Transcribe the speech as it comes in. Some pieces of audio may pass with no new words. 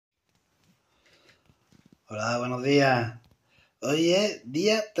Hola, buenos días. Hoy es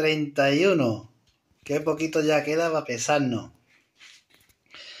día 31. Qué poquito ya queda para pesarnos.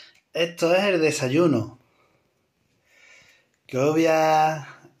 Esto es el desayuno. Que hoy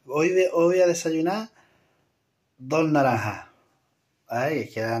voy a desayunar 2 naranjas. ¿Vale?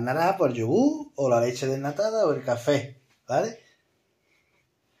 Que las naranjas por yogur o la leche desnatada o el café. ¿Vale?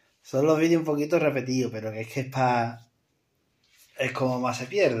 Son los vídeos un poquito repetidos, pero que es como más se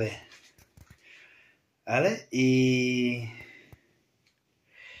pierde. ¿Vale? Y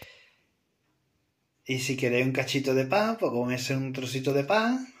si queréis un cachito de pan, pues comerse un trocito de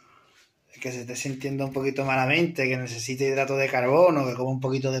pan. Que se esté sintiendo un poquito malamente, que necesite hidrato de carbono, que coma un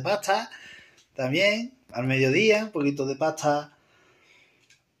poquito de pasta. También, al mediodía, un poquito de pasta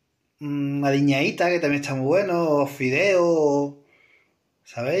aliñadita, que también está muy bueno. O fideos,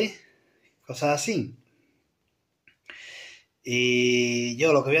 ¿sabéis? Cosas así. Y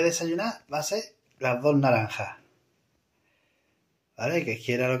yo lo que voy a desayunar va a ser las 2 naranjas. ¿Vale? Que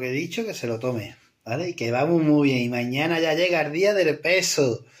quiera lo que he dicho, que se lo tome. ¿Vale? Y que vamos muy bien. Y mañana ya llega el día del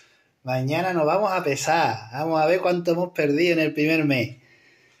peso. Mañana nos vamos a pesar. Vamos a ver cuánto hemos perdido en el primer mes.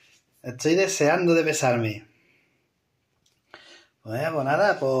 Estoy deseando de pesarme. Pues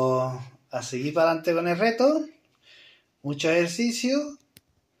nada, pues a seguir para adelante con el reto. Mucho ejercicio.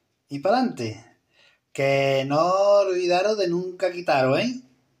 Y para adelante. Que no olvidaros de nunca quitaros, ¿eh?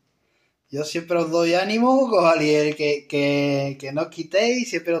 Yo siempre os doy ánimo, que no os quitéis,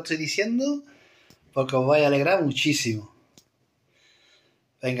 siempre os estoy diciendo, porque os vais a alegrar muchísimo.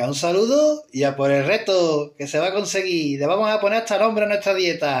 Venga, un saludo y a por el reto que se va a conseguir. Le vamos a poner hasta nombre a nuestra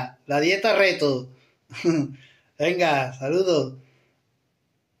dieta, la dieta reto. Venga, saludos.